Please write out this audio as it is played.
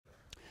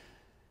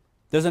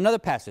There's another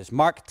passage,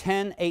 Mark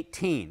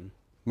 10:18.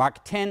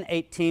 Mark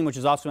 10:18, which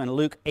is also in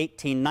Luke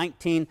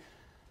 18:19.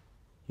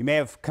 You may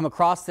have come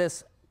across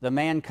this. The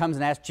man comes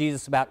and asks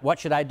Jesus about, what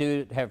should I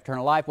do to have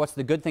eternal life? What's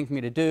the good thing for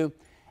me to do?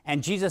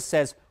 And Jesus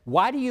says,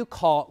 why do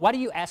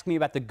you ask me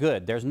about the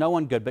good? There's no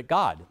one good but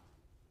God.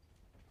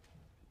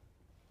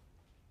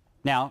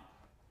 Now,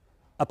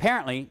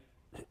 apparently,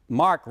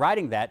 Mark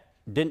writing that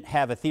didn't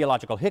have a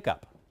theological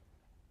hiccup.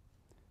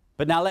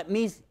 But now let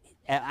me,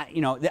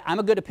 I'm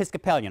a good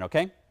Episcopalian,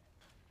 okay?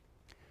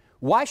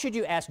 Why should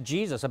you ask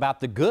Jesus about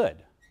the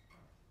good?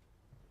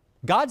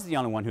 God's the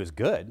only one who's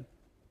good.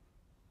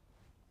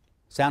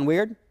 Sound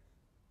weird?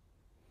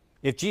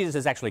 If Jesus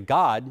is actually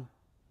God,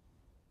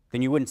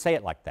 then you wouldn't say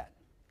it like that.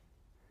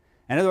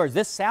 In other words,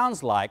 this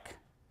sounds like,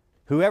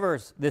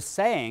 whoever's this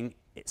saying,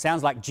 it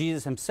sounds like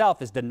Jesus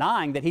himself is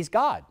denying that he's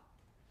God.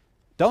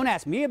 Don't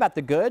ask me about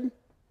the good.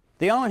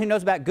 The only one who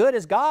knows about good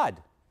is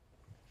God.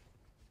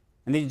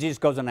 And then Jesus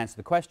goes on to answer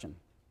the question.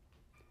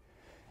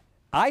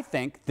 I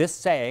think this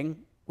saying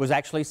was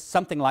actually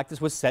something like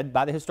this was said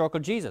by the historical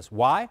Jesus.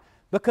 Why?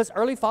 Because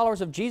early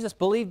followers of Jesus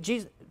believed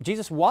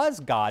Jesus was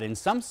God in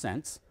some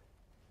sense.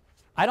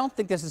 I don't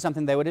think this is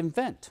something they would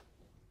invent.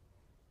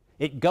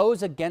 It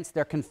goes against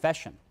their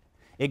confession.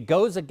 It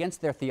goes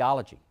against their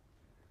theology.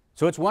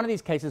 So it's one of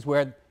these cases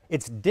where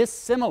it's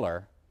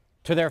dissimilar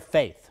to their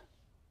faith.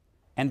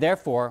 And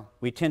therefore,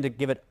 we tend to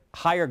give it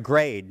higher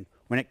grade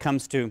when it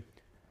comes to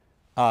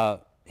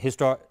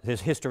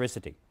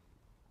historicity.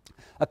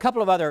 A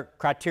couple of other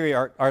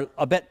criteria are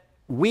a bit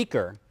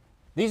weaker.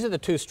 These are the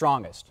two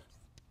strongest.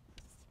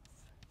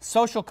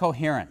 Social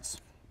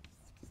coherence.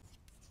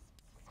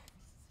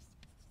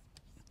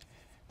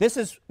 This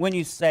is when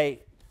you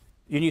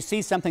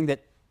see something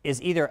that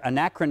is either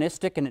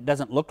anachronistic and it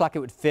doesn't look like it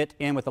would fit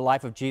in with the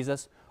life of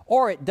Jesus,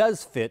 or it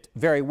does fit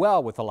very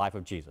well with the life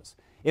of Jesus.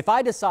 If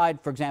I decide,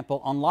 for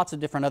example, on lots of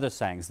different other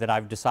sayings that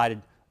I've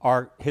decided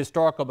are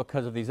historical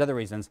because of these other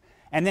reasons,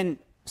 and then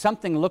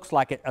something looks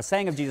like it, a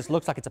saying of Jesus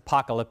looks like it's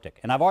apocalyptic,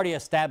 and I've already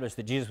established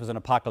that Jesus was an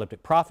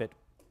apocalyptic prophet,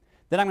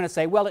 then I'm going to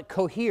say, well, it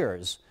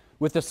coheres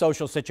with the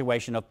social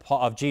situation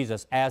of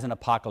Jesus as an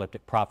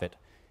apocalyptic prophet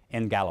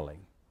in Galilee.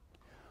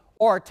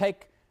 Or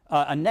take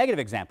a negative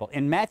example.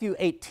 In Matthew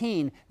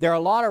 18, there are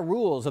a lot of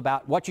rules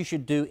about what you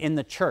should do in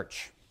the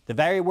church. The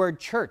very word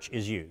church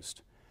is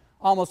used.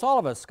 Almost all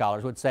of us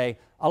scholars would say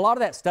a lot of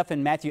that stuff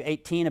in Matthew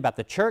 18 about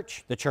the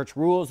church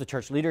rules, the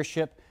church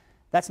leadership,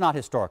 that's not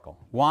historical.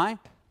 Why?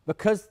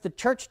 Because the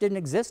church didn't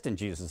exist in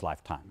Jesus'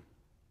 lifetime.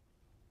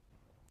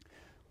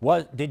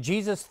 Did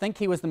Jesus think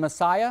he was the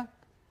Messiah?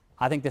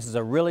 I think this is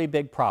a really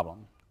big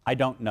problem. I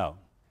don't know.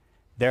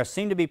 There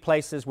seem to be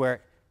places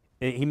where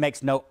he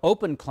makes no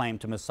open claim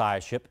to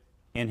messiahship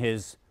in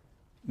his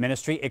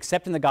ministry,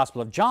 except in the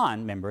Gospel of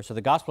John, remember. So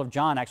the Gospel of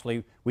John,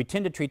 actually, we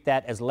tend to treat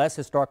that as less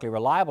historically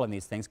reliable in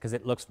these things because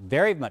it looks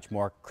very much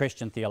more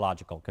Christian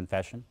theological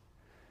confession.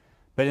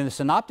 But in the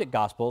Synoptic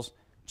Gospels,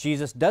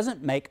 Jesus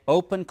doesn't make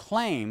open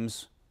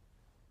claims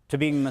to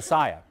being the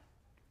Messiah.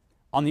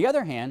 On the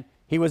other hand,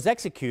 he was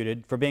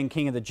executed for being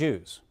king of the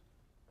Jews.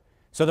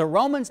 So the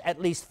Romans at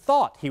least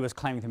thought he was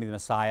claiming to be the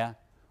Messiah,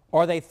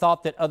 or they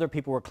thought that other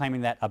people were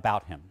claiming that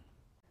about him.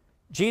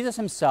 Jesus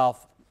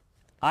himself,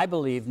 I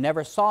believe,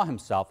 never saw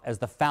himself as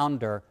the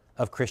founder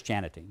of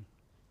Christianity.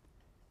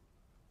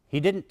 He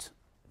didn't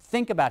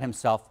think about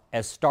himself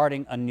as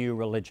starting a new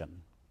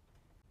religion.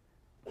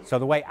 So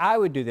the way I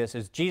would do this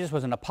is Jesus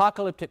was an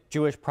apocalyptic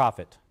Jewish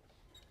prophet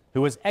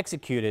who was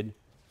executed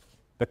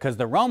because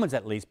the Romans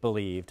at least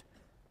believed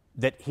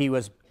that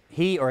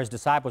he or his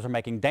disciples were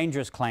making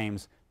dangerous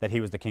claims that he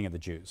was the king of the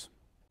Jews.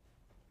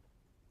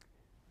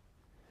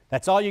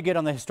 That's all you get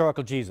on the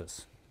historical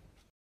Jesus.